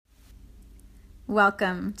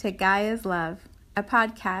Welcome to Gaia's Love, a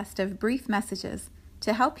podcast of brief messages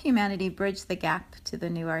to help humanity bridge the gap to the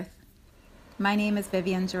new earth. My name is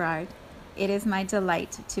Vivian Gerard. It is my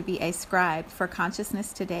delight to be a scribe for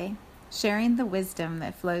consciousness today, sharing the wisdom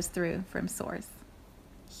that flows through from Source.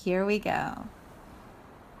 Here we go.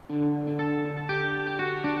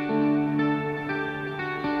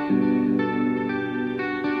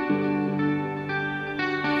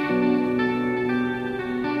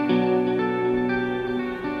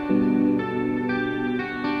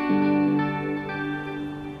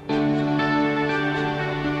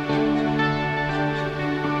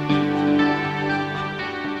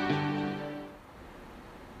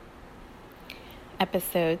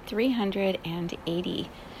 Episode 380.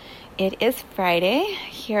 It is Friday.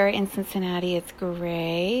 Here in Cincinnati, it's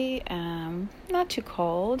gray, not too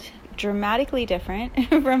cold, dramatically different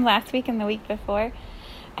from last week and the week before.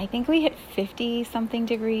 I think we hit 50-something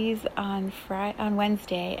degrees on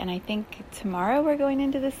Wednesday, and I think tomorrow we're going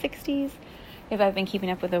into the 60s, if I've been keeping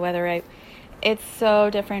up with the weather right. It's so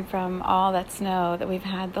different from all that snow that we've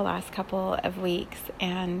had the last couple of weeks,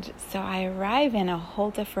 and so I arrive in a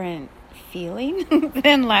whole different feeling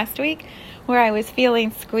than last week, where I was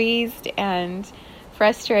feeling squeezed and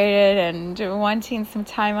frustrated and wanting some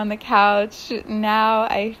time on the couch. Now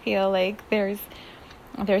I feel like there's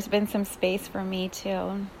been some space for me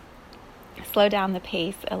to slow down the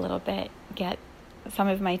pace a little bit, get some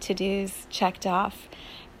of my to-dos checked off,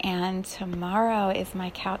 and tomorrow is my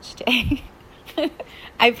couch day.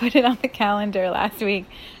 I put it on the calendar last week.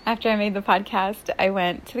 After I made the podcast, I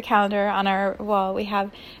went to the calendar on our wall. We have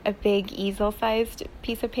a big easel-sized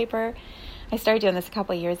piece of paper. I started doing this a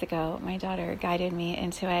couple of years ago. My daughter guided me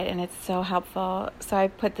into it, and it's so helpful. So I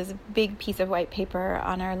put this big piece of white paper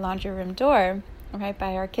on our laundry room door right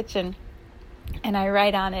by our kitchen, and I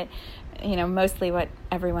write on it, mostly what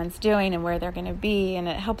everyone's doing and where they're going to be, and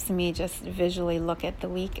it helps me just visually look at the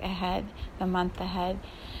week ahead, the month ahead.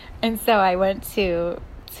 And so I went to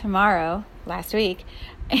tomorrow, last week,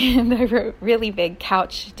 and I wrote really big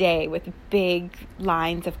couch day with big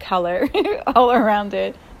lines of color all around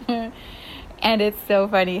it. And it's so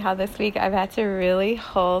funny how this week I've had to really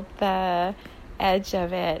hold the edge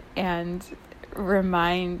of it and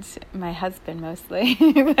remind my husband mostly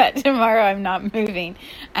that tomorrow I'm not moving.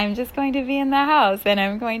 I'm just going to be in the house, and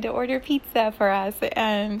I'm going to order pizza for us,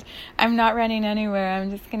 and I'm not running anywhere. I'm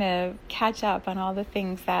just going to catch up on all the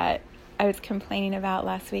things that I was complaining about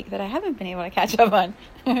last week that I haven't been able to catch up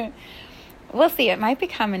on. We'll see. It might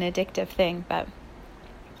become an addictive thing, but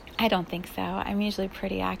I don't think so. I'm usually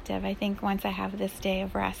pretty active. I think once I have this day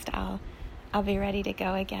of rest, I'll be ready to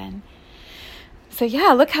go again. So yeah,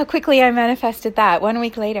 look how quickly I manifested that. 1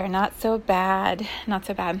 week later, not so bad.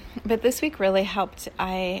 But this week really helped.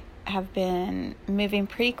 I have been moving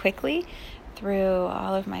pretty quickly through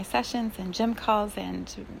all of my sessions and gym calls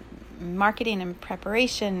and marketing and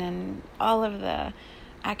preparation and all of the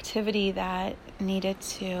activity that needed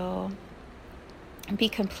to be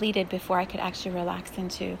completed before I could actually relax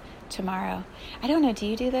into tomorrow. I don't know, do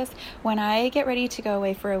you do this? When I get ready to go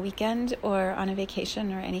away for a weekend or on a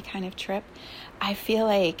vacation or any kind of trip, I feel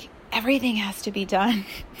like everything has to be done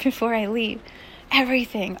before I leave.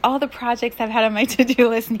 Everything, all the projects I've had on my to-do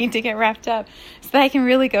list need to get wrapped up so that I can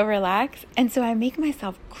really go relax. And so I make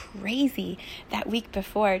myself crazy that week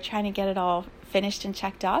before trying to get it all finished and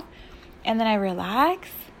checked off. And then I relax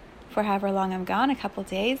for however long I'm gone, a couple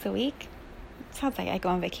days, a week. It sounds like I go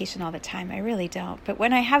on vacation all the time. I really don't. But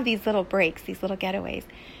when I have these little breaks, these little getaways,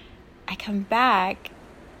 I come back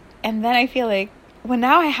and then I feel like, well,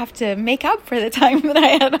 now I have to make up for the time that I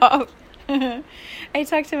had off. I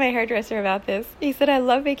talked to my hairdresser about this. He said, I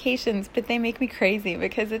love vacations, but they make me crazy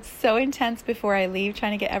because it's so intense before I leave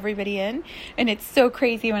trying to get everybody in. And it's so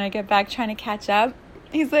crazy when I get back trying to catch up.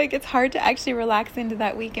 He's like, it's hard to actually relax into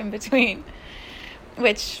that week in between,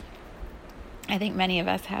 which I think many of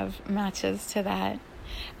us have matches to that.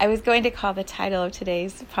 I was going to call the title of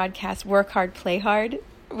today's podcast, Work Hard, Play Hard,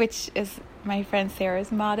 which is my friend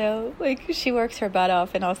Sarah's motto. Like, she works her butt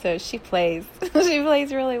off and also she plays. She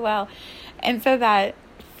plays really well. And so that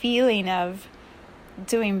feeling of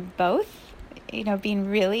doing both, being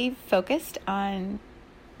really focused on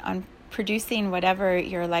producing whatever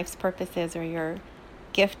your life's purpose is or your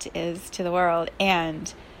gift is to the world,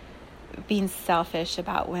 and being selfish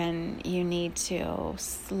about when you need to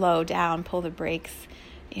slow down, pull the brakes,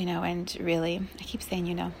 and really, I keep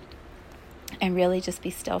saying, and really just be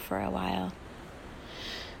still for a while.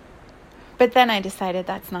 But then I decided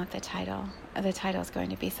that's not the title. The title is going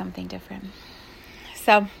to be something different.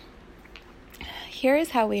 So here is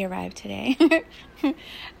how we arrived today.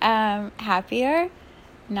 Happier,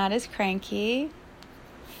 not as cranky,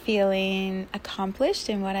 feeling accomplished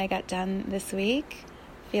in what I got done this week,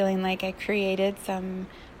 feeling like I created some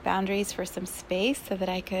boundaries for some space so that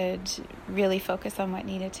I could really focus on what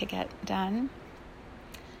needed to get done.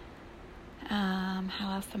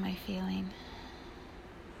 How else am I feeling?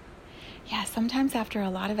 Yeah, sometimes after a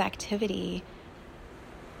lot of activity,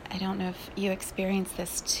 I don't know if you experience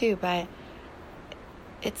this too, but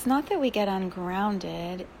it's not that we get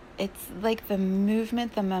ungrounded. It's like the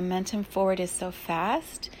movement, the momentum forward is so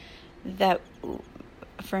fast that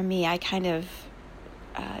for me, I kind of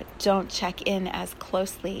don't check in as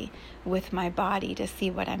closely with my body to see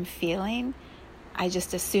what I'm feeling. I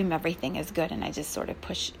just assume everything is good and I just sort of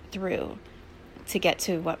push through to get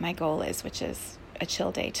to what my goal is, which is a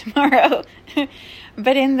chill day tomorrow.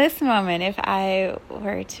 But in this moment, if I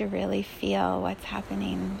were to really feel what's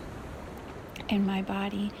happening in my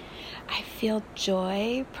body, I feel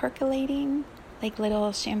joy percolating, like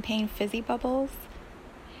little champagne fizzy bubbles.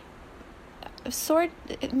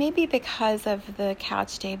 Maybe because of the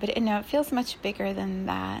couch day, but it feels much bigger than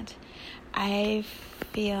that. I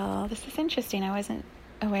feel, this is interesting, I wasn't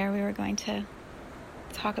aware we were going to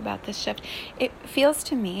talk about this shift. It feels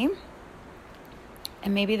to me,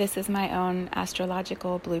 and maybe this is my own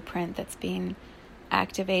astrological blueprint that's being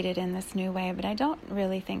activated in this new way, but I don't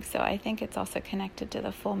really think so. I think it's also connected to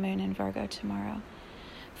the full moon in Virgo tomorrow,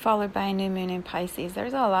 followed by a new moon in Pisces.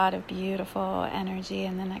 There's a lot of beautiful energy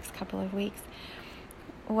in the next couple of weeks.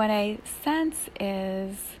 What I sense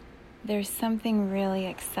is there's something really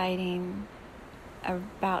exciting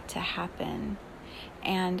about to happen.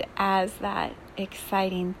 And as that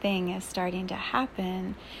exciting thing is starting to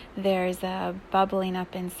happen, there's a bubbling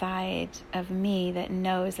up inside of me that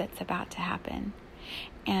knows it's about to happen.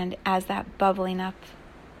 And as that bubbling up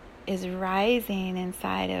is rising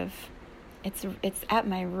inside of, it's at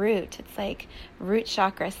my root. It's like root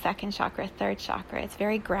chakra, second chakra, third chakra. It's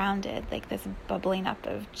very grounded, like this bubbling up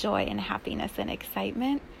of joy and happiness and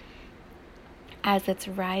excitement. As it's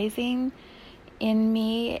rising in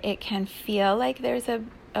me, it can feel like there's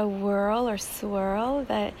a whirl or swirl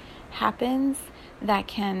that happens that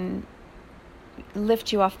can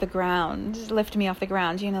lift you off the ground, lift me off the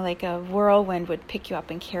ground, like a whirlwind would pick you up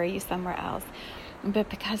and carry you somewhere else. But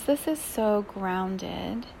because this is so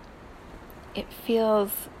grounded, it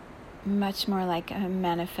feels much more like a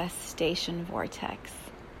manifestation vortex.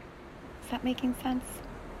 Is that making sense?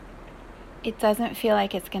 It doesn't feel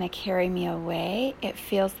like it's going to carry me away. It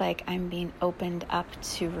feels like I'm being opened up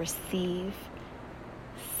to receive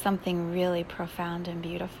something really profound and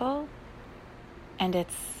beautiful. And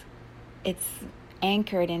it's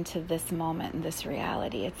anchored into this moment and this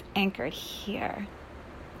reality. It's anchored here.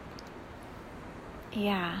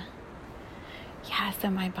 Yeah, so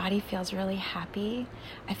my body feels really happy.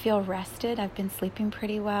 I feel rested. I've been sleeping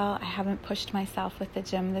pretty well. I haven't pushed myself with the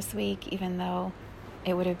gym this week, even though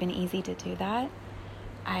it would have been easy to do that.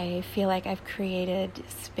 I feel like I've created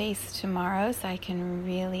space tomorrow so I can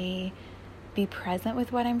really be present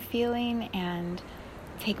with what I'm feeling and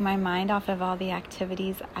take my mind off of all the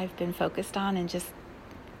activities I've been focused on and just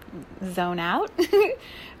zone out,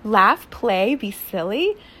 laugh, play, be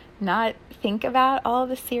silly, not think about all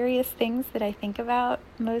the serious things that I think about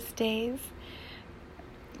most days.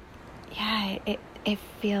 Yeah, it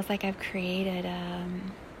feels like I've created a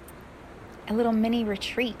little mini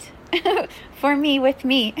retreat for me with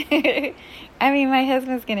me. I mean, my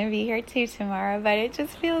husband's going to be here too tomorrow, but it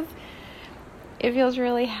just feels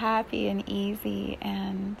really happy and easy,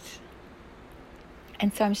 and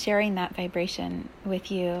so I'm sharing that vibration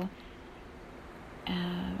with you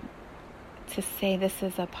to say this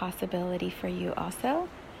is a possibility for you also.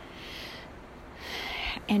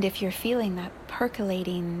 And if you're feeling that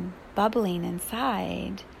percolating, bubbling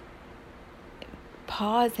inside,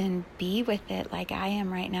 pause and be with it like I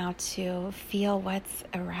am right now to feel what's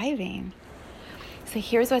arriving. So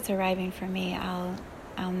here's what's arriving for me. I'll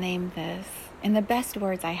name this in the best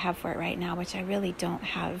words I have for it right now, which I really don't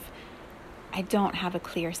have. I don't have a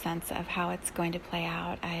clear sense of how it's going to play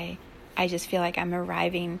out. I just feel like I'm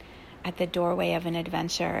arriving at the doorway of an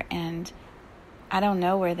adventure, and I don't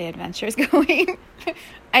know where the adventure is going.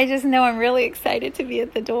 I just know I'm really excited to be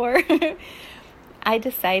at the door. I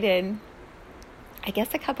decided, I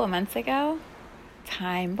guess a couple months ago,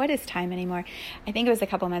 what is time anymore? I think it was a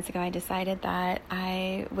couple months ago I decided that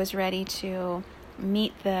I was ready to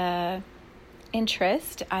meet the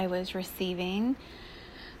interest I was receiving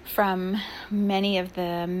from many of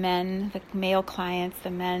the men, the male clients, the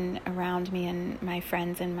men around me and my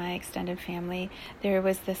friends and my extended family. There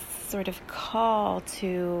was this sort of call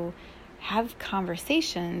to have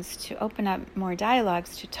conversations, to open up more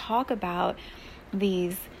dialogues, to talk about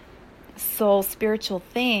these soul spiritual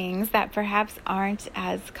things that perhaps aren't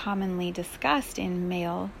as commonly discussed in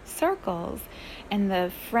male circles. And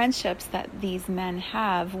the friendships that these men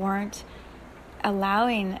have weren't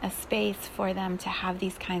allowing a space for them to have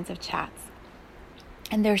these kinds of chats.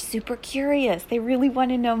 And they're super curious. They really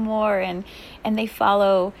want to know more, and they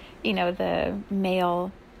follow, the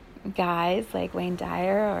male guys like Wayne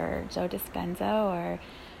Dyer or Joe Dispenza or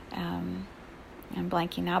I'm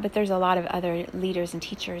blanking now, but there's a lot of other leaders and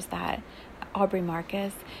teachers that Aubrey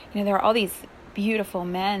Marcus, there are all these beautiful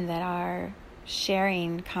men that are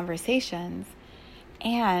sharing conversations,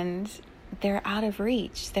 and they're out of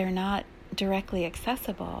reach. They're not directly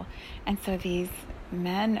accessible. And so these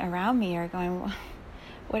men around me are going,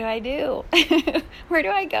 what do I do? Where do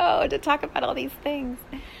I go to talk about all these things?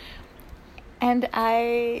 And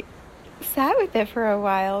I sat with it for a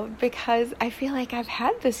while because I feel like I've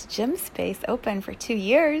had this gym space open for 2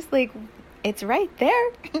 years. Like, it's right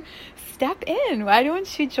there. Step in. Why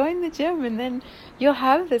don't you join the gym? And then you'll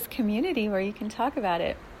have this community where you can talk about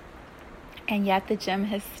it. And yet the gym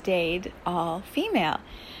has stayed all female.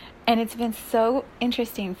 And it's been so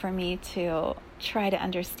interesting for me to try to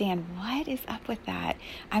understand what is up with that.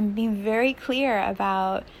 I'm being very clear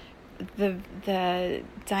about the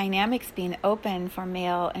dynamics being open for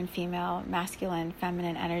male and female, masculine,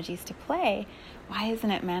 feminine energies to play. Why isn't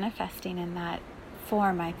it manifesting in that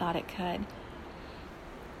form I thought it could?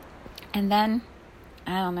 And then,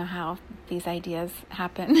 I don't know how these ideas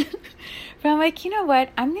happen, but I'm like, you know what?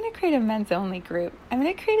 I'm going to create a men's only group. I'm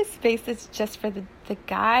going to create a space that's just for the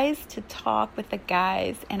guys to talk with the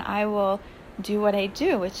guys, and I will do what I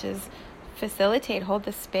do, which is facilitate, hold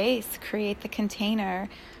the space, create the container,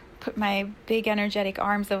 put my big energetic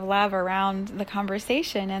arms of love around the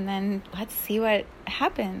conversation, and then let's see what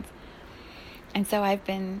happens. And so I've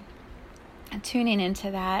been tuning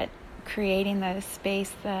into that, creating the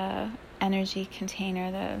space, the energy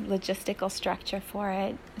container, the logistical structure for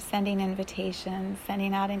it, sending invitations,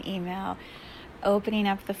 sending out an email, opening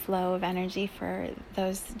up the flow of energy for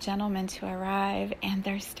those gentlemen to arrive. And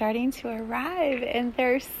they're starting to arrive, and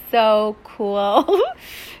they're so cool.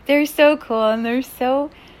 They're so cool, and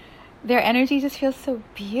their energy just feels so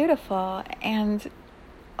beautiful. And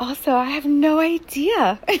also, I have no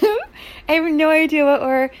idea. I have no idea what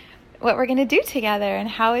we're going to do together and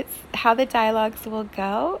how the dialogues will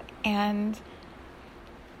go. And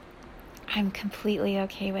I'm completely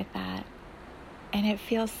okay with that. And it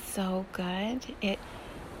feels so good.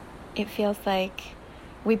 It feels like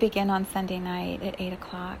we begin on Sunday night at 8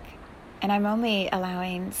 o'clock. And I'm only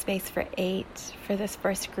allowing space for 8 for this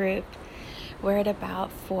first group. We're at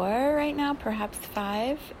about 4 right now, perhaps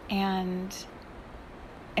 5. And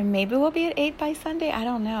maybe we'll be at 8 by Sunday. I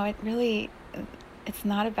don't know. It's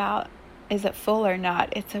not about is it full or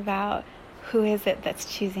not. It's about who is it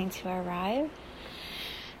that's choosing to arrive.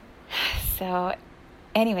 So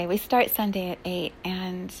anyway, we start Sunday at 8,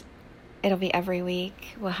 and it'll be every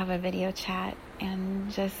week. We'll have a video chat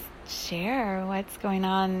and just share what's going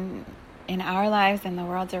on in our lives and the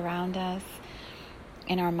world around us,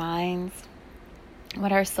 in our minds,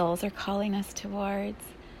 what our souls are calling us towards,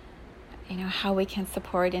 how we can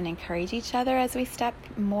support and encourage each other as we step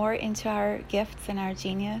more into our gifts and our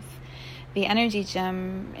genius. The energy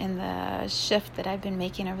gym in the shift that I've been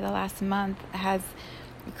making over the last month has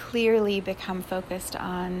clearly become focused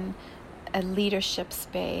on a leadership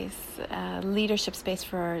space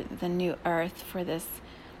for the new earth, for this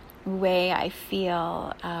way I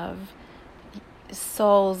feel of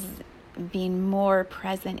souls being more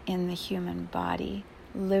present in the human body,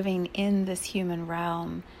 living in this human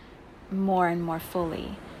realm more and more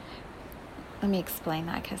fully. Let me explain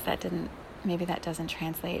that, because maybe that doesn't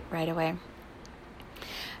translate right away.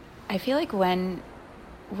 I feel like when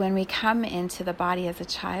we come into the body as a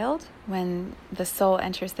child, when the soul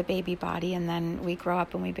enters the baby body, and then we grow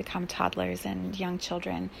up and we become toddlers and young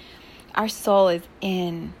children, our soul is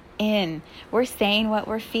in. We're saying what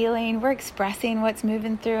we're feeling. We're expressing what's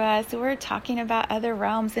moving through us. We're talking about other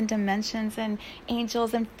realms and dimensions and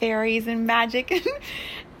angels and fairies and magic and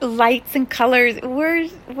lights and colors.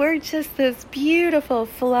 We're just this beautiful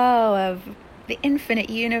flow of the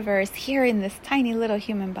infinite universe here in this tiny little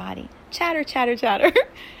human body. Chatter, chatter, chatter.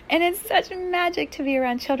 And it's such magic to be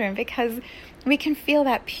around children, because we can feel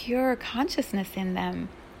that pure consciousness in them.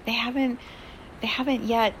 They haven't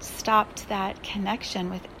yet stopped that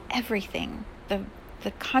connection with everything, the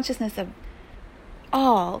consciousness of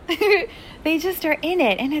all. They just are in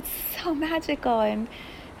it, and it's so magical, and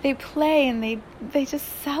they play, and they just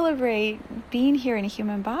celebrate being here in a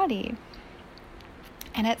human body.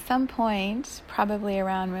 And at some point, probably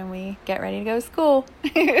around when we get ready to go to school,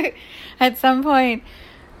 at some point,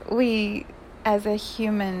 we, as a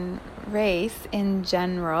human race in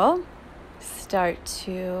general, start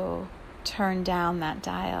to turn down that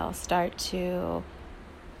dial, start to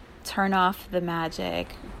turn off the magic,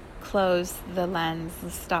 close the lens,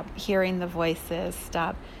 stop hearing the voices,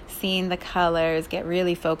 stop seeing the colors, get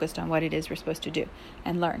really focused on what it is we're supposed to do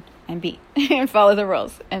and learn and be and follow the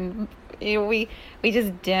rules. And we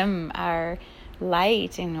just dim our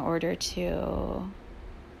light in order to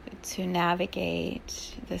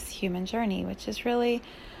navigate this human journey, which is really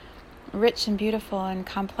rich and beautiful and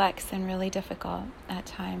complex and really difficult at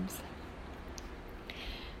times.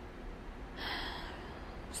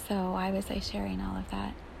 So why was I sharing all of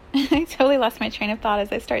that? I totally lost my train of thought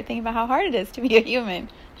as I started thinking about how hard it is to be a human.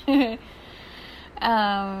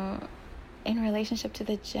 In relationship to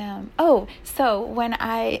the gym. Oh, so when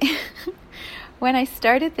I when I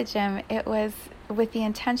started the gym, it was with the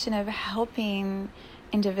intention of helping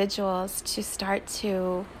individuals to start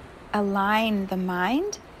to align the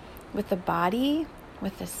mind with the body,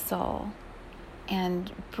 with the soul,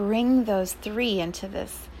 and bring those three into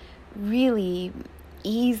this really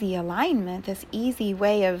easy alignment, this easy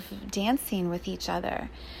way of dancing with each other.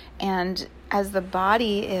 And as the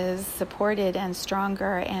body is supported and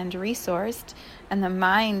stronger and resourced, and the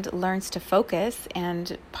mind learns to focus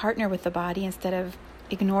and partner with the body instead of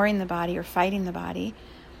ignoring the body or fighting the body,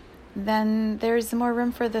 then there's more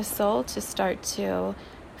room for the soul to start to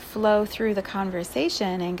flow through the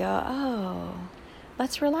conversation and go, oh,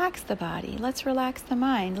 let's relax the body, let's relax the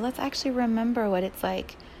mind, let's actually remember what it's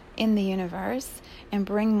like in the universe and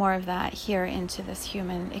bring more of that here into this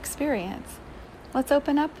human experience. Let's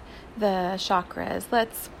open up the chakras.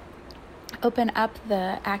 Let's open up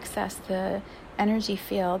the access, the energy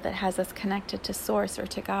field that has us connected to Source or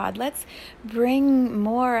to God. Let's bring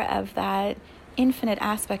more of that infinite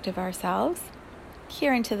aspect of ourselves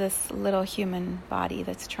here into this little human body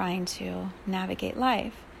that's trying to navigate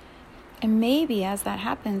life. And maybe as that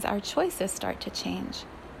happens, our choices start to change.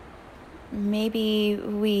 Maybe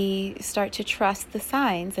we start to trust the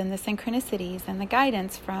signs and the synchronicities and the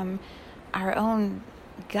guidance from our own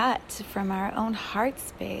gut, from our own heart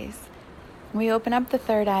space. We open up the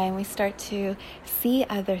third eye and we start to see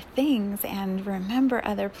other things and remember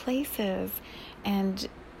other places and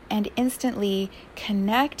instantly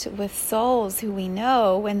connect with souls who we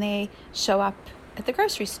know when they show up at the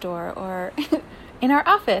grocery store or in our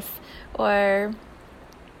office or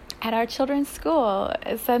at our children's school.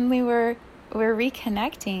 Suddenly we're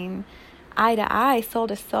reconnecting eye to eye, soul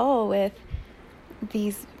to soul with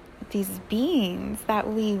these beings that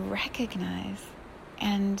we recognize.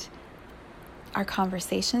 And our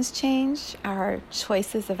conversations change, our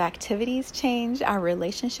choices of activities change, our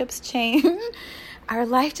relationships change. Our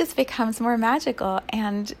life just becomes more magical.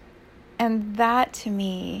 And that to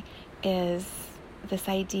me is this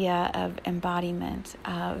idea of embodiment,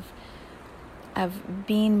 of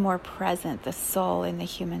being more present, the soul in the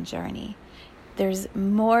human journey. There's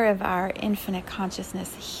more of our infinite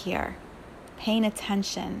consciousness here, paying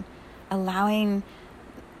attention, allowing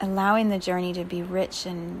the journey to be rich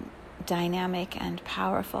and dynamic and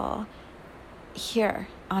powerful here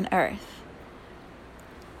on Earth.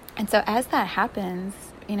 And so as that happens,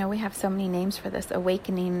 we have so many names for this: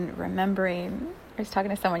 awakening, remembering. I was talking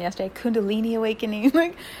to someone yesterday, Kundalini awakening.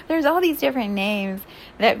 There's all these different names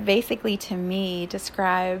that basically, to me,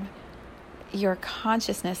 describe your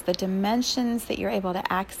consciousness, the dimensions that you're able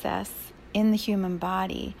to access in the human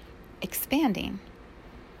body, expanding.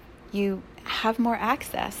 You have more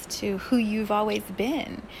access to who you've always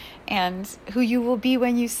been and who you will be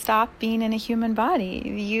when you stop being in a human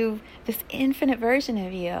body. This infinite version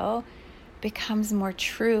of you becomes more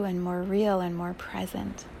true and more real and more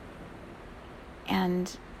present.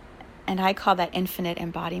 And I call that infinite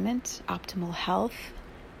embodiment, optimal health.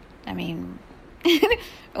 I mean,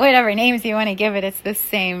 whatever names you want to give it, it's the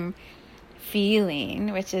same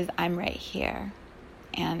feeling, which is I'm right here.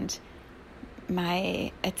 And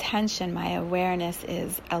my attention, my awareness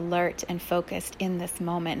is alert and focused in this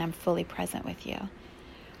moment, and I'm fully present with you.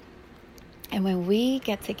 And when we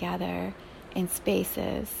get together in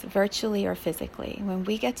spaces, virtually or physically, when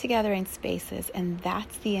we get together in spaces and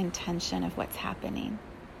that's the intention of what's happening,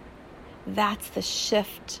 that's the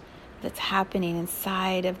shift that's happening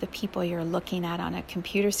inside of the people you're looking at on a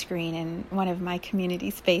computer screen in one of my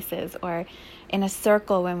community spaces, or in a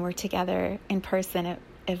circle when we're together in person at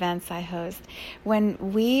events I host. When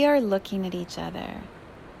we are looking at each other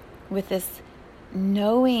with this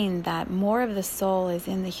knowing that more of the soul is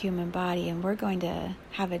in the human body, and we're going to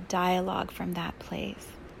have a dialogue from that place.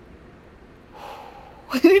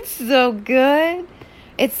 It's so good.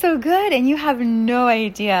 It's so good, and you have no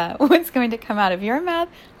idea what's going to come out of your mouth,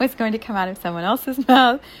 what's going to come out of someone else's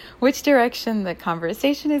mouth, which direction the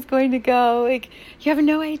conversation is going to go. Like, you have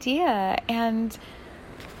no idea. And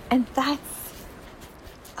that's,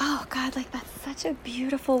 oh God, like, that's such a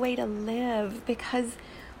beautiful way to live, because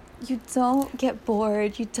you don't get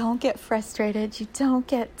bored, you don't get frustrated, you don't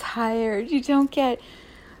get tired, you don't get,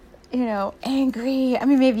 angry. I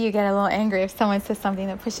mean, maybe you get a little angry if someone says something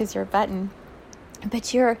that pushes your button.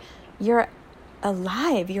 But you're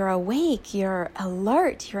alive, you're awake, you're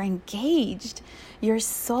alert, you're engaged. Your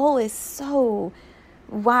soul is so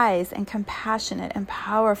wise and compassionate and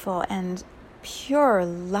powerful and pure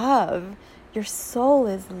love. Your soul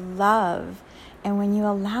is love. And when you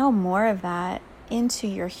allow more of that into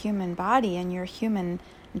your human body and your human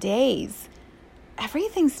days,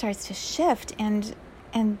 everything starts to shift, and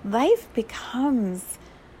life becomes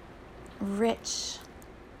rich.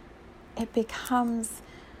 It becomes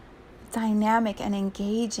dynamic and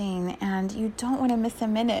engaging, and you don't want to miss a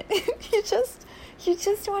minute. You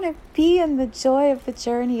just want to be in the joy of the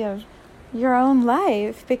journey of your own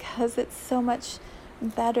life, because it's so much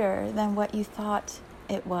better than what you thought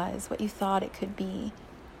it was, what you thought it could be.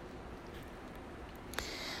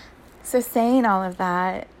 So saying all of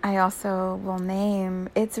that, I also will name,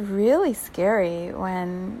 it's really scary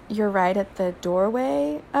when you're right at the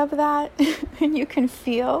doorway of that and you can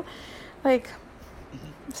feel like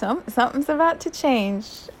something's about to change.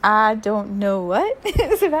 I don't know what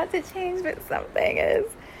is about to change, but something is.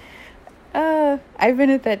 I've been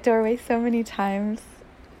at that doorway so many times,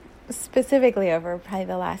 specifically over probably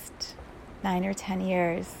the last 9 or 10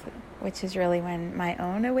 years, which is really when my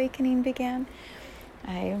own awakening began.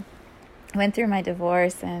 I went through my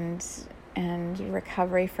divorce and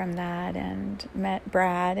recovery from that, and met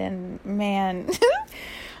Brad, and man,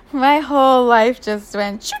 my whole life just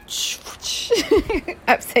went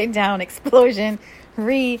upside down, explosion,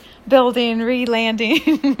 rebuilding,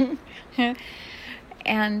 re-landing.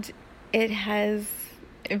 And it has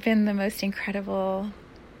been the most incredible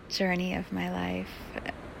journey of my life.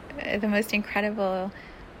 The most incredible,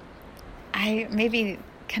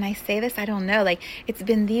 can I say this? I don't know. Like, it's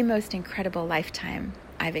been the most incredible lifetime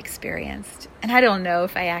I've experienced. And I don't know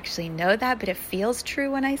if I actually know that, but it feels true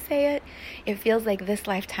when I say it. It feels like this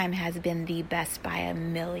lifetime has been the best by a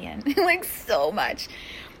million, like so much.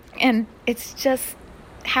 And it's just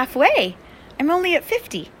halfway. I'm only at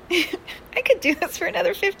 50. I could do this for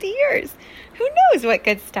another 50 years. Who knows what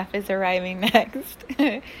good stuff is arriving next?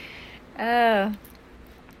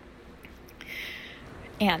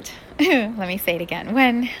 And let me say it again.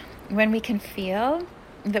 When we can feel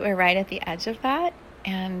that we're right at the edge of that,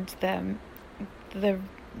 and the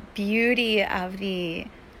beauty of the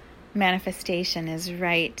manifestation is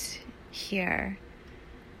right here,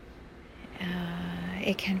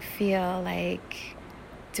 it can feel like,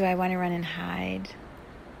 do I want to run and hide?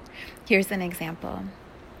 Here's an example.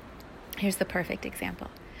 Here's the perfect example.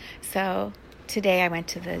 So today I went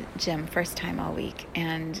to the gym, first time all week,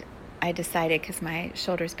 and I decided, because my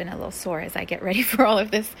shoulder's been a little sore as I get ready for all of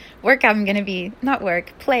this work I'm going to be,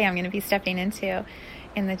 play I'm going to be stepping into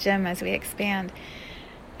in the gym as we expand.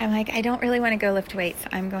 I'm like, I don't really want to go lift weights.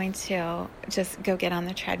 I'm going to just go get on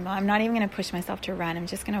the treadmill. I'm not even going to push myself to run. I'm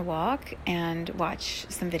just going to walk and watch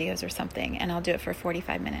some videos or something, and I'll do it for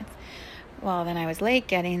 45 minutes. Well, then I was late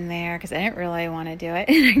getting there because I didn't really want to do it.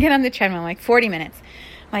 And I get on the treadmill, I'm like, 40 minutes.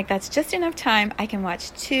 Like, that's just enough time. I can watch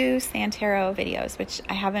 2 Santero videos, which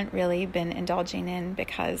I haven't really been indulging in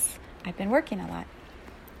because I've been working a lot.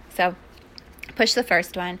 So push the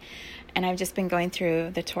first one, and I've just been going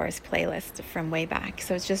through the Taurus playlist from way back.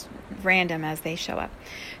 So it's just random as they show up.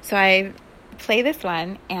 So I play this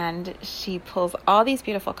one, and she pulls all these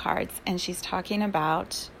beautiful cards, and she's talking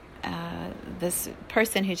about this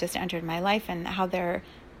person who just entered my life and how they're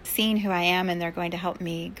seeing who I am, and they're going to help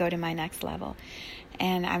me go to my next level.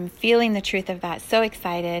 And I'm feeling the truth of that. So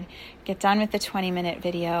excited. Get done with the 20-minute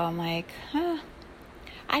video. I'm like,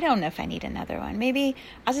 I don't know if I need another one. Maybe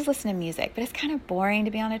I'll just listen to music. But it's kind of boring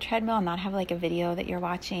to be on a treadmill and not have like a video that you're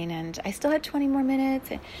watching. And I still had 20 more minutes.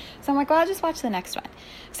 So I'm like, well, I'll just watch the next one.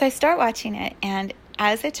 So I start watching it. And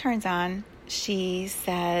as it turns on, she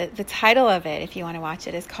said, the title of it, if you want to watch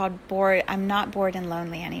it, is called I'm Not Bored and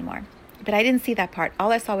Lonely Anymore. But I didn't see that part.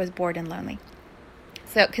 All I saw was bored and lonely.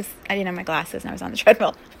 So, because I didn't have my glasses and I was on the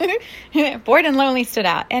treadmill. Bored and lonely stood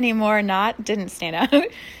out. Anymore, didn't stand out.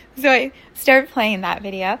 So I started playing that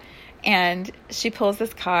video, and she pulls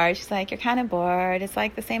this card. She's like, you're kind of bored. It's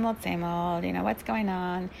like the same old, what's going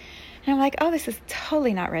on? And I'm like, oh, this is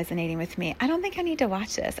totally not resonating with me. I don't think I need to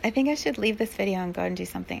watch this. I think I should leave this video and go and do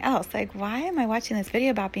something else. Like, why am I watching this video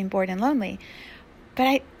about being bored and lonely?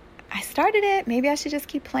 But I started it. Maybe I should just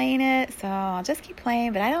keep playing it. So I'll just keep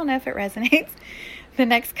playing, but I don't know if it resonates. The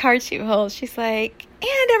next card she holds, she's like,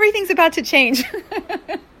 and everything's about to change.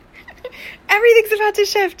 Everything's about to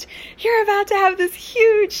shift. You're about to have this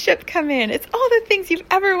huge ship come in. It's all the things you've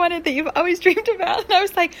ever wanted that you've always dreamed about. And I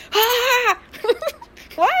was like,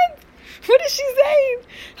 what? What is she saying?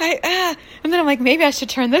 And then I'm like, maybe I should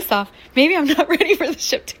turn this off. Maybe I'm not ready for the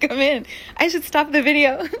ship to come in. I should stop the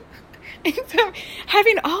video. And so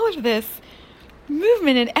having all of this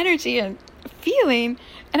movement and energy and feeling,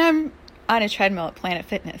 and I'm on a treadmill at Planet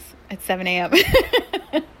Fitness at 7 a.m.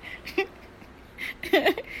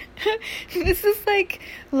 This is like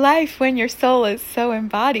life when your soul is so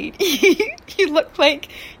embodied. You look like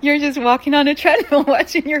you're just walking on a treadmill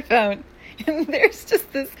watching your phone. And there's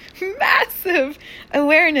just this massive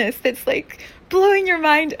awareness that's like blowing your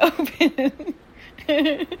mind open.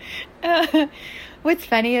 What's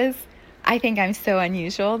funny is I think I'm so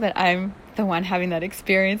unusual that I'm the one having that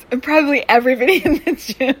experience. And probably everybody in the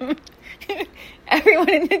gym. Everyone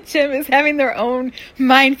in the gym is having their own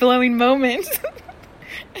mind-blowing moment.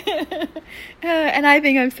 And I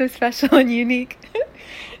think I'm so special and unique.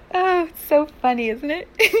 Oh, it's so funny, isn't it?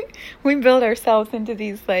 We build ourselves into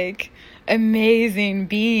these like amazing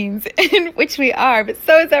beings, in which we are, but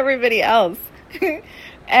so is everybody else.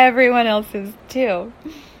 Everyone else is too.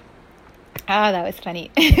 Oh, that was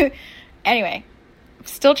funny. Anyway,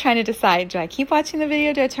 still trying to decide, do I keep watching the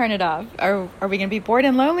video? Do I turn it off? Are we going to be bored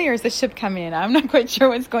and lonely, or is the ship coming in? I'm not quite sure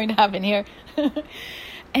what's going to happen here.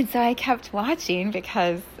 And so I kept watching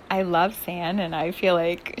because I love San, and I feel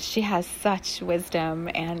like she has such wisdom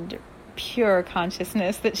and pure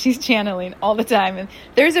consciousness that she's channeling all the time. And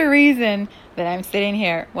there's a reason that I'm sitting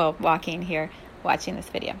here, walking here, watching this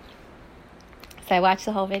video. So I watched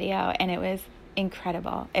the whole video, and it was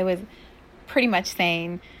incredible. It was pretty much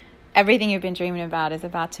saying everything you've been dreaming about is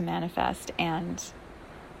about to manifest, and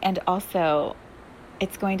also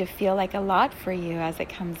it's going to feel like a lot for you as it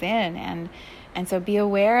comes in, and so be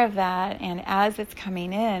aware of that. And as it's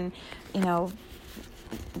coming in,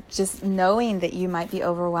 just knowing that you might be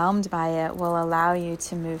overwhelmed by it will allow you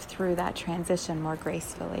to move through that transition more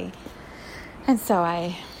gracefully. And so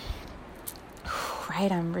I'm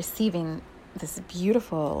receiving this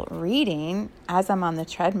beautiful reading as I'm on the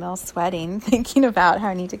treadmill, sweating, thinking about how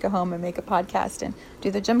I need to go home and make a podcast and do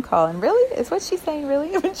the gym call. And really, is what she's saying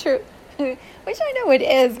really even true? Which I know it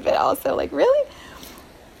is, but also like, really?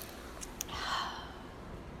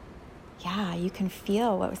 Yeah, you can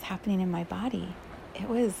feel what was happening in my body. It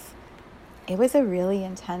was a really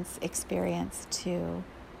intense experience to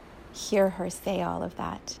hear her say all of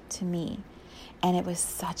that to me. And it was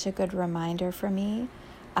such a good reminder for me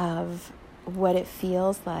of what it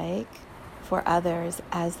feels like for others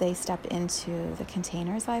as they step into the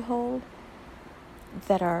containers I hold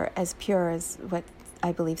that are as pure as what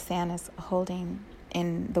I believe San is holding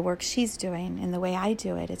in the work she's doing, in the way I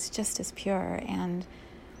do it. It's just as pure. And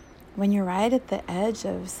when you're right at the edge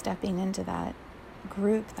of stepping into that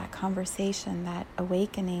group, that conversation, that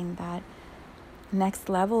awakening, that next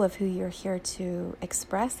level of who you're here to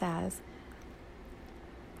express as,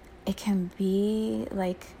 it can be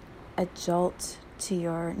like a jolt to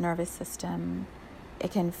your nervous system.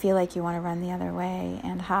 It can feel like you want to run the other way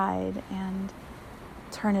and hide and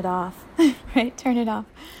turn it off, right? Turn it off.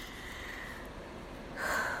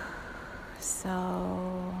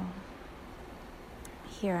 So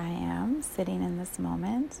here I am, sitting in this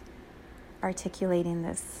moment, articulating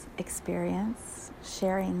this experience,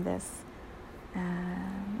 sharing this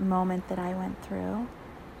moment that I went through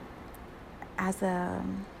as a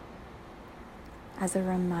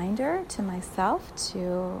reminder to myself,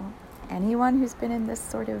 to anyone who's been in this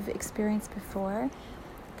sort of experience before,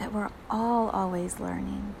 that we're all always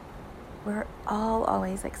learning. We're all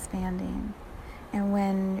always expanding. And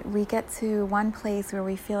when we get to one place where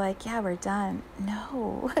we feel like, yeah, we're done,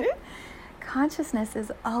 no. Consciousness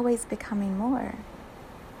is always becoming more.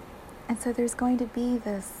 And so there's going to be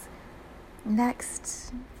this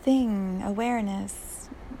next thing, awareness,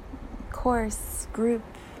 course, group,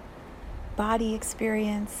 body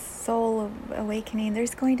experience, soul awakening.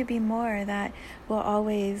 There's going to be more that will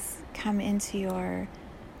always come into your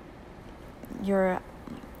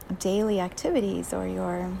daily activities, or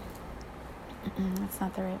your that's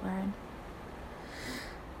not the right word,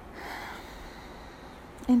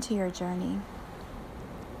 into your journey.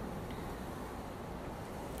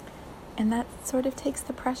 And that sort of takes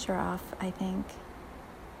the pressure off, I think.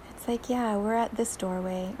 It's like, yeah, we're at this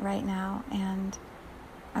doorway right now, and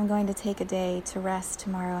I'm going to take a day to rest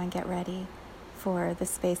tomorrow and get ready for the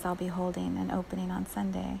space I'll be holding and opening on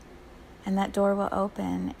Sunday. And that door will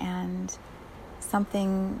open and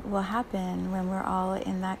something will happen when we're all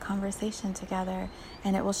in that conversation together,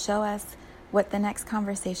 and it will show us what the next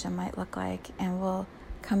conversation might look like, and we'll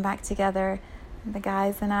come back together, the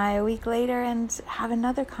guys and I, a week later and have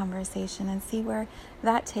another conversation and see where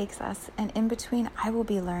that takes us. And in between, I will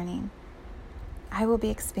be learning. I will be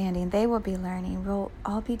expanding. They will be learning. We'll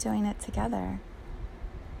all be doing it together.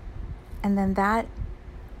 And then that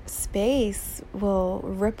space will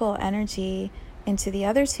ripple energy into the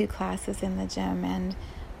other 2 classes in the gym, and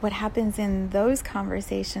what happens in those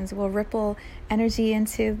conversations will ripple energy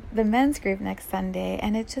into the men's group next Sunday,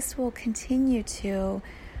 and it just will continue to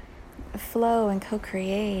flow and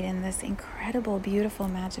co-create in this incredible, beautiful,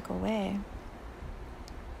 magical way.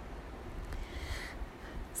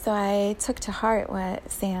 So I took to heart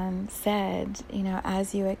what Sam said,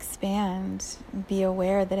 as you expand, be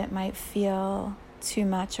aware that it might feel too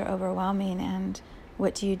much or overwhelming, and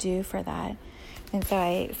what do you do for that? And so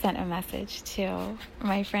I sent a message to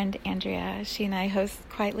my friend Andrea. She and I host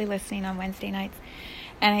Quietly Listening on Wednesday nights.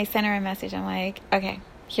 And I sent her a message. I'm like, okay,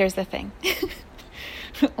 here's the thing.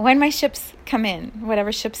 When my ships come in,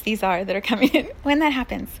 whatever ships these are that are coming in, when that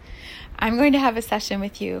happens, I'm going to have a session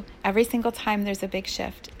with you every single time there's a big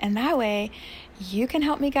shift. And that way, you can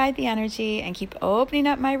help me guide the energy and keep opening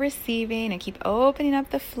up my receiving and keep opening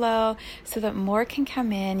up the flow so that more can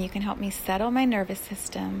come in. You can help me settle my nervous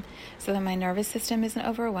system so that my nervous system isn't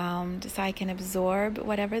overwhelmed, so I can absorb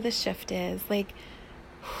whatever the shift is.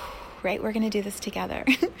 Right, we're going to do this together.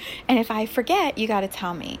 And if I forget, you got to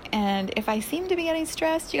tell me. And if I seem to be getting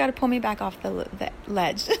stressed, you got to pull me back off the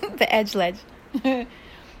ledge, the edge ledge. And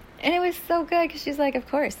it was so good because she's like, of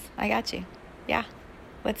course, I got you. Yeah,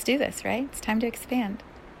 let's do this, right? It's time to expand.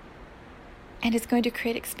 And it's going to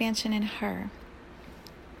create expansion in her.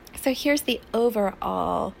 So here's the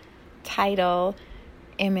overall title,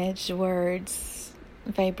 image, words,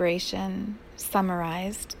 vibration,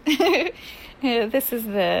 summarized. This is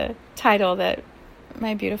the title that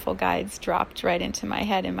my beautiful guides dropped right into my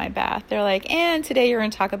head in my bath. They're like, and today you're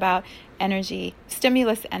going to talk about energy,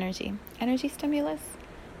 stimulus energy. Energy stimulus?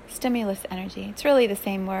 Stimulus energy. It's really the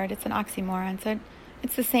same word. It's an oxymoron, so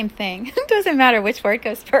it's the same thing. It doesn't matter which word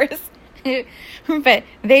goes first. But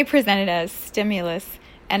they present it as stimulus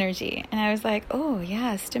energy. And I was like, oh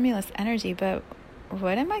yeah, stimulus energy, but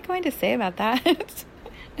what am I going to say about that?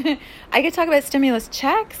 I could talk about stimulus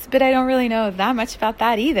checks, but I don't really know that much about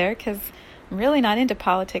that either, because I'm really not into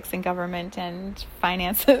politics and government and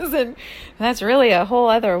finances, and that's really a whole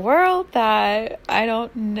other world that I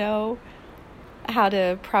don't know how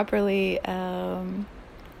to properly honor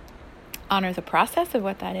the process of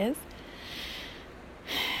what that is.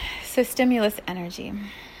 So stimulus energy.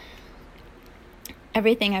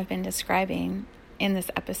 Everything I've been describing in this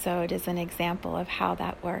episode is an example of how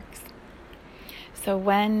that works. So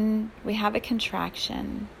when we have a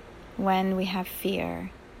contraction, when we have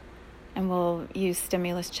fear, and we'll use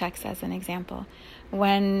stimulus checks as an example,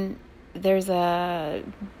 when there's a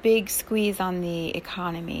big squeeze on the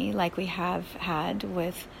economy, like we have had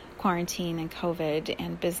with quarantine and COVID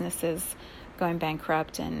and businesses going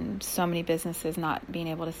bankrupt and so many businesses not being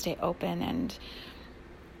able to stay open, and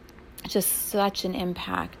just such an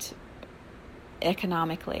impact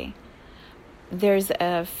economically, there's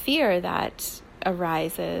a fear that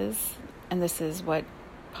arises, and this is what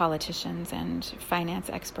politicians and finance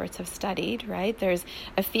experts have studied, right? There's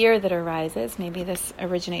a fear that arises, maybe this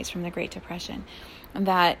originates from the Great Depression,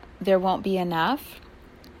 that there won't be enough,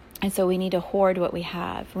 and so we need to hoard what we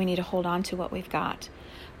have. We need to hold on to what we've got.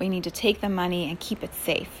 We need to take the money and keep it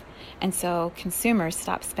safe. And so consumers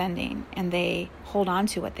stop spending and they hold on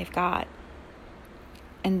to what they've got.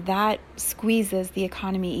 And that squeezes the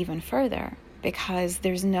economy even further, because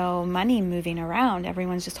there's no money moving around.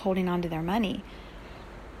 Everyone's just holding on to their money.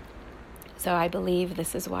 So I believe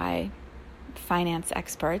this is why finance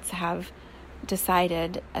experts have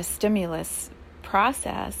decided a stimulus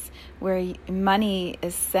process where money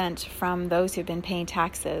is sent from those who've been paying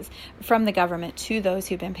taxes, from the government to those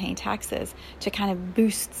who've been paying taxes, to kind of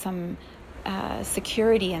boost some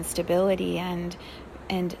security and stability and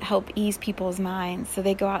help ease people's minds so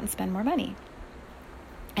they go out and spend more money.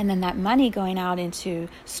 And then that money going out into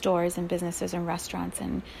stores and businesses and restaurants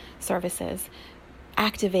and services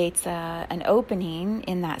activates an opening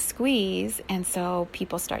in that squeeze, and so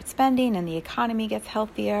people start spending and the economy gets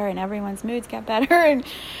healthier and everyone's moods get better and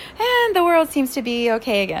the world seems to be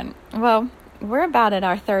okay again. Well, we're about at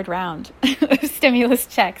our third round of stimulus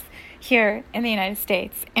checks here in the United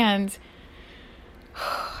States, and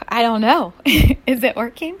I don't know. Is it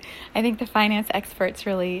working? I think the finance experts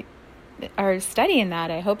really are studying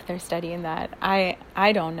that. I hope they're studying that. I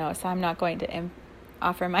don't know, so I'm not going to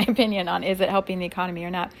offer my opinion on is it helping the economy or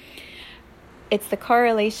not. It's the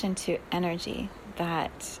correlation to energy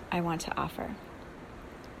that I want to offer.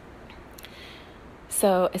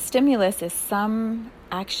 So a stimulus is some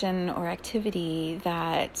action or activity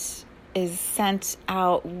that is sent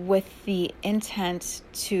out with the intent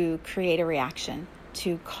to create a reaction,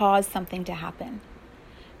 to cause something to happen,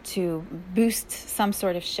 to boost some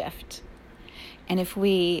sort of shift. And if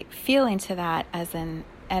we feel into that as an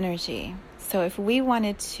energy, so if we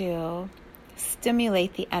wanted to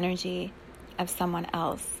stimulate the energy of someone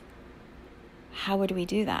else, how would we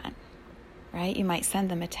do that? Right? You might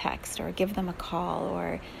send them a text or give them a call,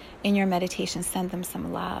 or in your meditation send them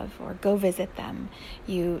some love, or go visit them.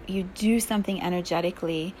 You do something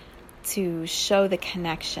energetically to show the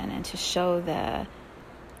connection and to show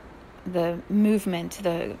the movement,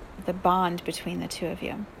 the bond between the two of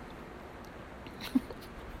you.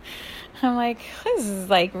 I'm like, this is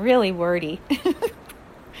like really wordy.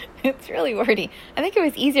 It's really wordy. I think it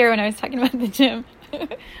was easier when I was talking about the gym.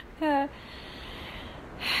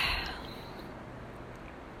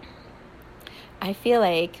 I feel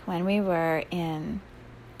like when we were in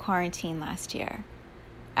quarantine last year,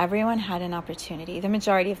 everyone had an opportunity, the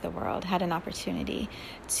majority of the world had an opportunity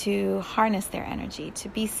to harness their energy, to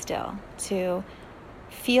be still, to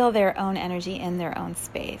feel their own energy in their own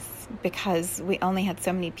space, because we only had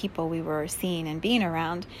so many people we were seeing and being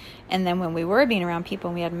around. And then when we were being around people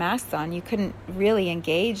and we had masks on, you couldn't really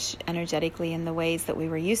engage energetically in the ways that we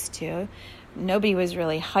were used to. Nobody was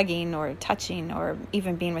really hugging or touching or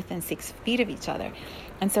even being within 6 feet of each other.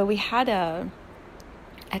 And so we had a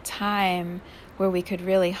time where we could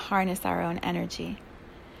really harness our own energy.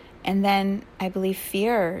 And then I believe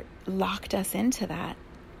fear locked us into that.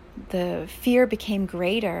 The fear became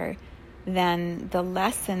greater than the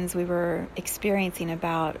lessons we were experiencing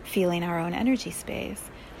about feeling our own energy space.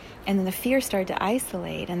 And then the fear started to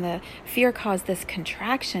isolate, and the fear caused this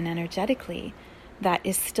contraction energetically that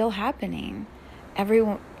is still happening.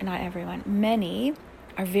 Many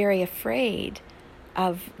are very afraid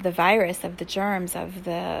of the virus, of the germs, of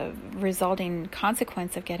the resulting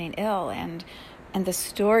consequence of getting ill, and the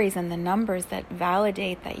stories and the numbers that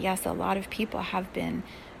validate that, yes, a lot of people have been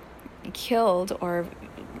killed or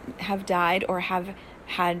have died or have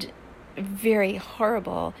had very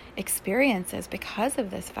horrible experiences because of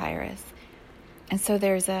this virus. And so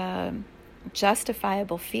there's a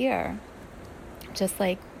justifiable fear, just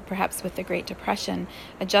like perhaps with the Great Depression,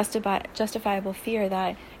 a justifiable fear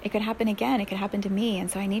that it could happen again, it could happen to me, and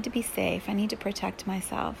so I need to be safe, I need to protect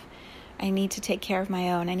myself, I need to take care of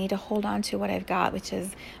my own, I need to hold on to what I've got, which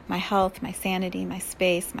is my health, my sanity, my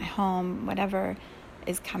space, my home, whatever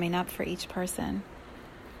is coming up for each person.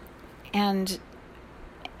 And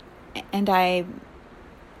I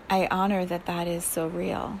honor that is so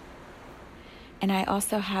real. And I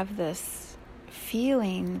also have this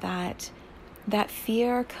feeling that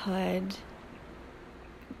fear could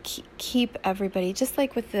keep everybody, just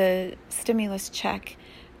like with the stimulus check,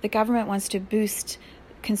 the government wants to boost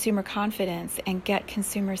consumer confidence and get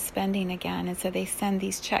consumer spending again. And so they send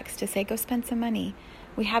these checks to say, go spend some money.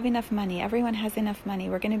 We have enough money. Everyone has enough money.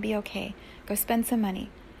 We're going to be okay. Go spend some money.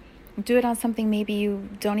 Do it on something maybe you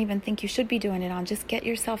don't even think you should be doing it on. Just get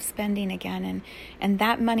yourself spending again. And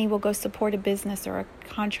that money will go support a business or a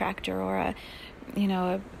contractor or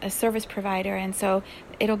a service provider. And so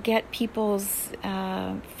it'll get people's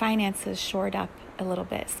finances shored up a little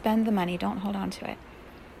bit. Spend the money. Don't hold on to it.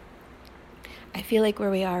 I feel like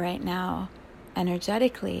where we are right now,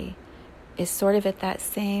 energetically, is sort of at that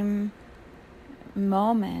same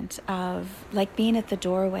moment of like being at the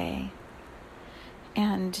doorway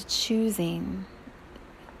and choosing,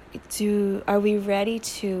 are we ready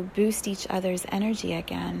to boost each other's energy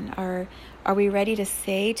again? Are we ready to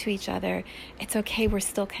say to each other, it's okay, we're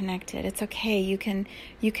still connected. It's okay, you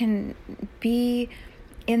can be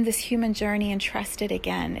in this human journey and trust it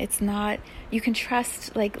again. It's not, you can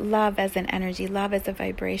trust like love as an energy, love as a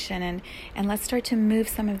vibration, and let's start to move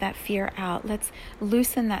some of that fear out. Let's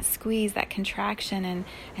loosen that squeeze, that contraction,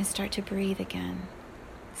 and start to breathe again.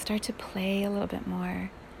 Start to play a little bit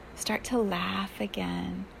more. Start to laugh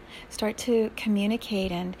again. Start to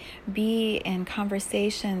communicate and be in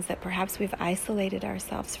conversations that perhaps we've isolated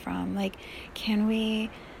ourselves from. Like, can we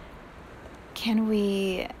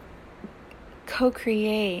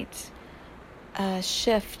co-create a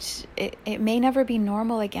shift? It may never be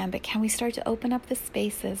normal again, but can we start to open up the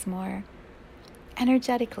spaces more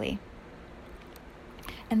energetically?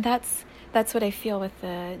 And that's that's what I feel with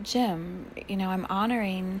the gym. I'm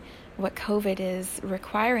honoring what COVID is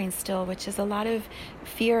requiring still, which is a lot of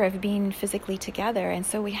fear of being physically together. And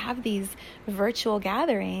so we have these virtual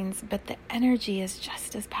gatherings, but the energy is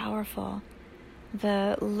just as powerful.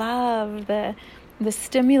 The love, the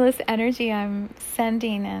stimulus energy I'm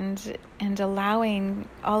sending and allowing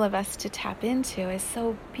all of us to tap into is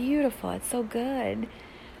so beautiful. It's so good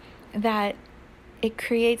that it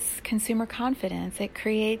creates consumer confidence. It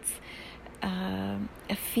creates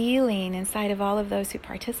a feeling inside of all of those who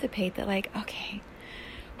participate that okay,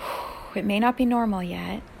 it may not be normal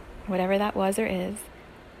yet, whatever that was or is,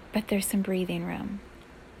 but there's some breathing room.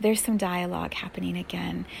 There's some dialogue happening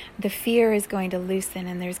again. The fear is going to loosen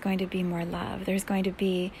and there's going to be more love. There's going to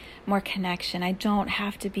be more connection. I don't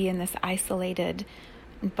have to be in this isolated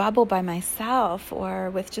bubble by myself or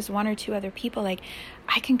with just one or two other people.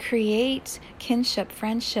 I can create kinship,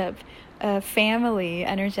 friendship, family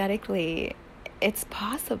energetically. It's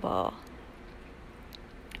possible.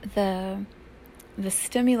 The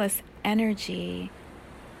stimulus energy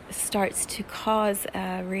starts to cause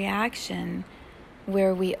a reaction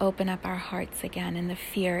where we open up our hearts again and the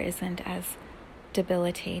fear isn't as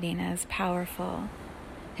debilitating, as powerful.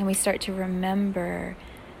 And we start to remember,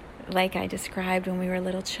 like I described when we were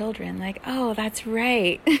little children, oh, that's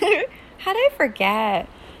right. How'd I forget?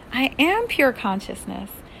 I am pure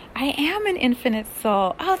consciousness. I am an infinite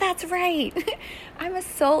soul. Oh, that's right. I'm a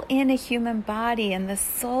soul in a human body, and the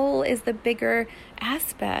soul is the bigger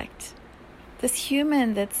aspect. This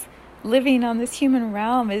human that's living on this human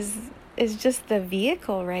realm is just the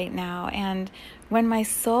vehicle right now. And when my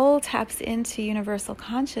soul taps into universal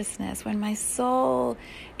consciousness, when my soul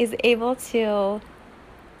is able to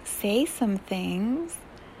say some things,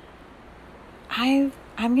 I'm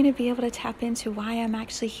going to be able to tap into why I'm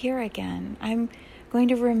actually here again. I'm going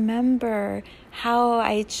to remember how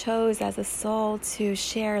I chose as a soul to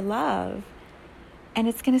share love. And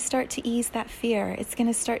it's going to start to ease that fear. It's going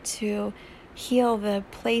to start to heal the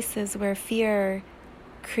places where fear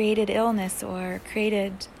created illness or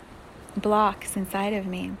created blocks inside of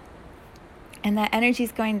me. And that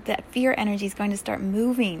fear energy is going to start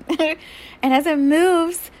moving. And as it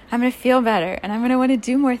moves, I'm going to feel better and I'm going to want to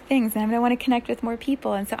do more things and I'm going to want to connect with more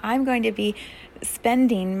people. And so I'm going to be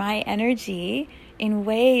spending my energy in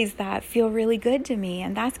ways that feel really good to me.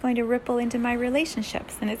 And that's going to ripple into my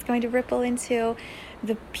relationships. And it's going to ripple into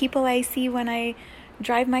the people I see when I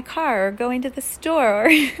drive my car or go into the store.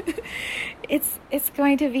 It's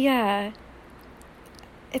going to be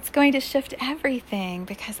it's going to shift everything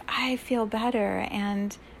because I feel better.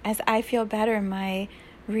 And as I feel better, my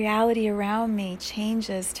reality around me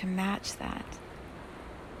changes to match that.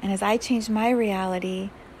 And as I change my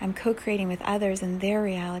reality, I'm co-creating with others and their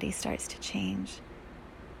reality starts to change.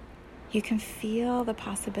 You can feel the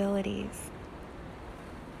possibilities.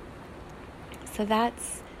 So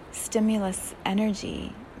that's stimulus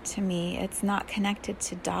energy to me. It's not connected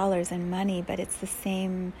to dollars and money, but it's the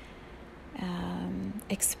same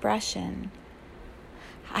expression.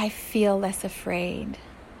 I feel less afraid.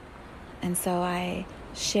 And so I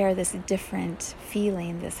share this different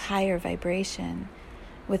feeling, this higher vibration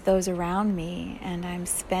with those around me. And I'm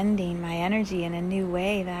spending my energy in a new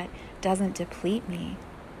way that doesn't deplete me,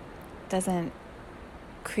 doesn't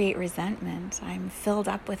create resentment. I'm filled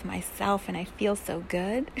up with myself and I feel so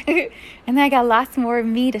good. And then I got lots more of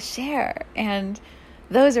me to share. And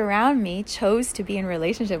those around me chose to be in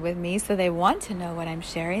relationship with me, so they want to know what I'm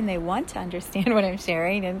sharing. They want to understand what I'm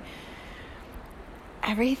sharing. And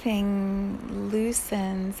everything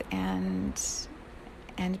loosens and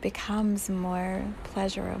becomes more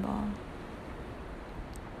pleasurable.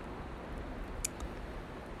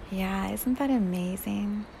 Yeah, isn't that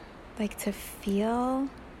amazing? To feel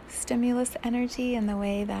stimulus energy in the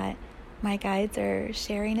way that my guides are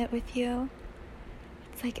sharing it with you.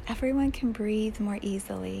 It's everyone can breathe more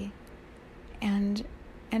easily. And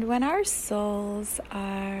when our souls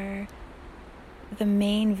are the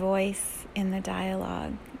main voice in the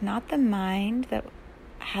dialogue, not the mind that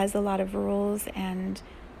has a lot of rules and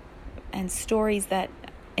stories that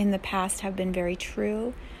in the past have been very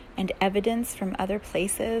true and evidence from other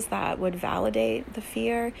places that would validate the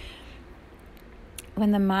fear.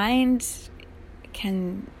 When the mind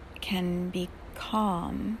can be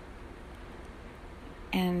calm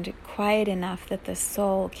and quiet enough that the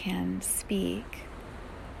soul can speak,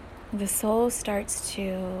 the soul starts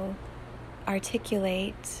to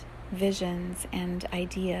articulate visions and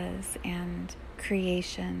ideas and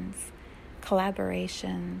creations,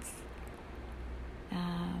 collaborations,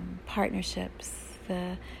 partnerships.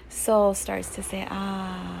 The soul starts to say,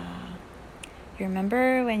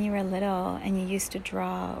 Remember when you were little and you used to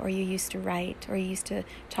draw, or you used to write, or you used to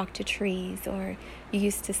talk to trees, or you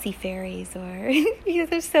used to see fairies, or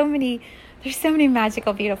there's so many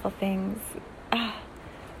magical, beautiful things.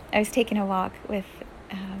 I was taking a walk with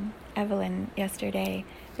Evelyn yesterday.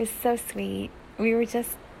 It was so sweet. We were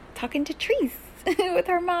just talking to trees with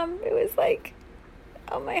our mom. It was like,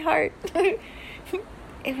 oh, my heart.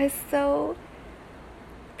 It was so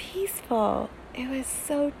peaceful. It was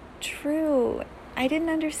so true. I didn't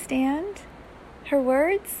understand her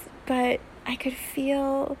words, but I could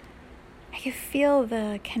feel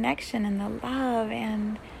the connection and the love,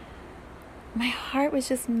 and my heart was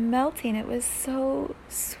just melting. It was so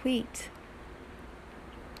sweet.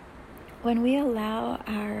 When we allow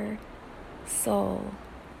our soul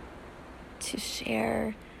to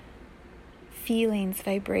share feelings,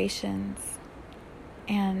 vibrations,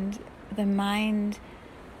 and the mind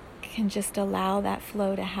can just allow that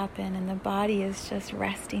flow to happen, and the body is just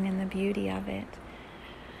resting in the beauty of it.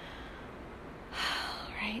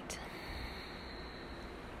 Right?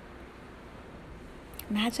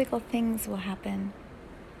 Magical things will happen.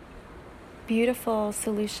 Beautiful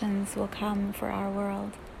solutions will come for our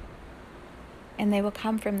world. And they will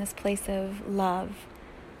come from this place of love,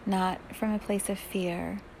 not from a place of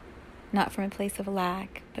fear, not from a place of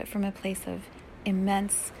lack, but from a place of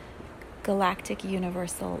immense galactic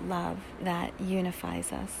universal love that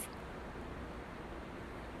unifies us.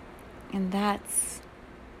 And that's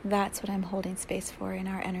what I'm holding space for in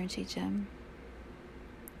our energy gym.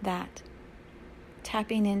 That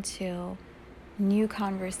tapping into new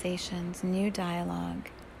conversations, new dialogue,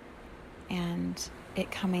 and it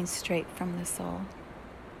coming straight from the soul.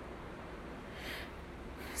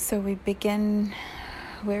 So we begin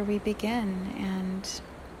where we begin, and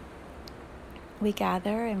we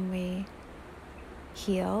gather and we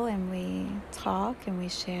heal and we talk and we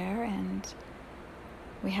share and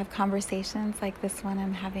we have conversations like this one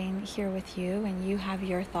I'm having here with you, and you have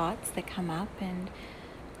your thoughts that come up and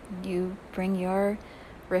you bring your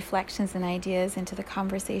reflections and ideas into the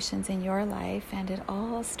conversations in your life, and it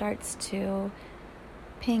all starts to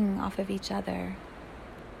ping off of each other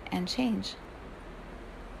and change.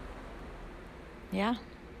 Yeah,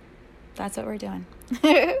 that's what we're doing.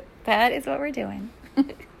 That is what we're doing.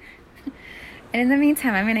 And in the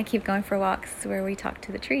meantime, I'm going to keep going for walks where we talk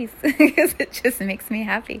to the trees because it just makes me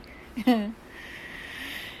happy.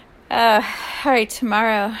 All right,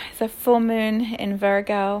 tomorrow is a full moon in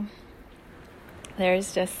Virgo.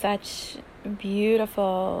 There's just such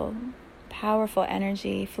beautiful, powerful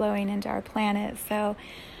energy flowing into our planet. So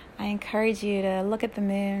I encourage you to look at the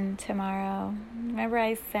moon tomorrow. Remember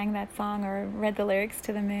I sang that song or read the lyrics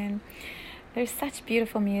to the moon? There's such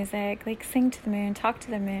beautiful music. Like, sing to the moon, talk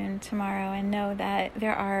to the moon tomorrow, and know that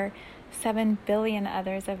there are 7 billion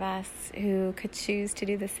others of us who could choose to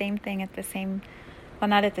do the same thing at the same, well,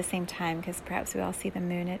 not at the same time, because perhaps we all see the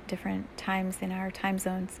moon at different times in our time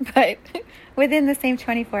zones, but within the same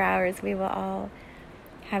 24 hours, we will all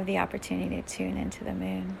have the opportunity to tune into the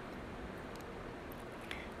moon.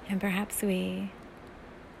 And perhaps we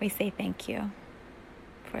say thank you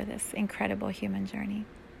for this incredible human journey.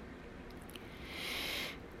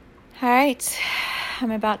 All right, I'm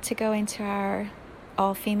about to go into our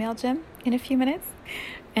all-female gym in a few minutes.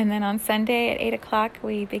 And then on Sunday at 8 o'clock,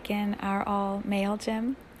 we begin our all-male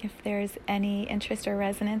gym. If there's any interest or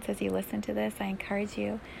resonance as you listen to this, I encourage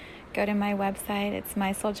you, go to my website. It's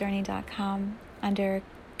mysouljourney.com. Under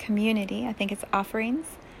community, I think it's offerings,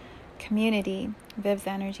 community, Viv's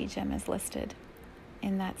Energy Gym is listed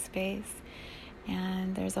in that space.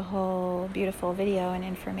 And there's a whole beautiful video and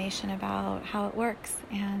information about how it works,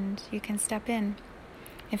 and you can step in.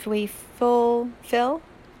 If we fill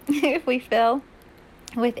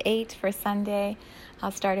with 8 for Sunday, I'll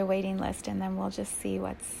start a waiting list, and then we'll just see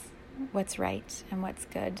what's right and what's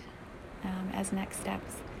good as next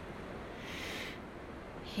steps.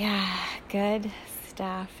 Yeah, good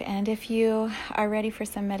stuff. And if you are ready for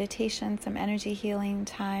some meditation, some energy healing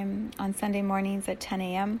time on Sunday mornings at 10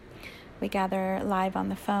 a.m., we gather live on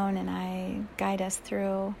the phone, and I guide us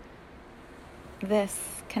through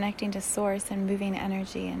this, connecting to source and moving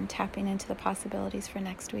energy and tapping into the possibilities for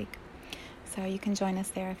next week. So you can join us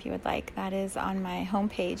there if you would like. That is on my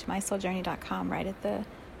homepage, mysouljourney.com. Right at the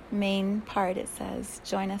main part, it says,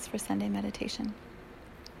 join us for Sunday meditation.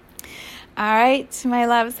 All right, my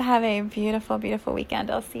loves, have a beautiful, beautiful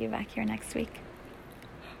weekend. I'll see you back here next week.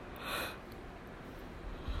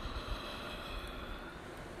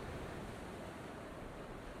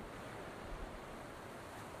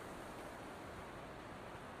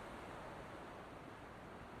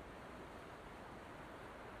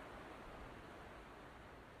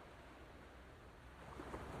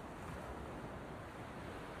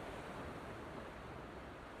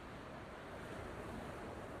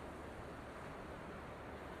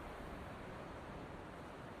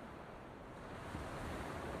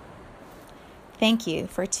 Thank you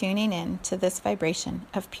for tuning in to this vibration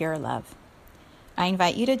of pure love. I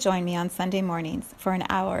invite you to join me on Sunday mornings for an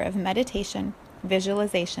hour of meditation,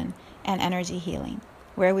 visualization, and energy healing,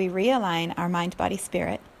 where we realign our mind, body,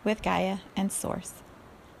 spirit with Gaia and Source.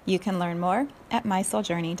 You can learn more at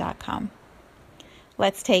mysouljourney.com.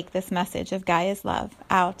 Let's take this message of Gaia's love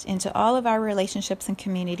out into all of our relationships and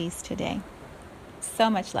communities today. So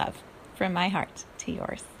much love from my heart to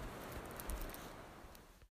yours.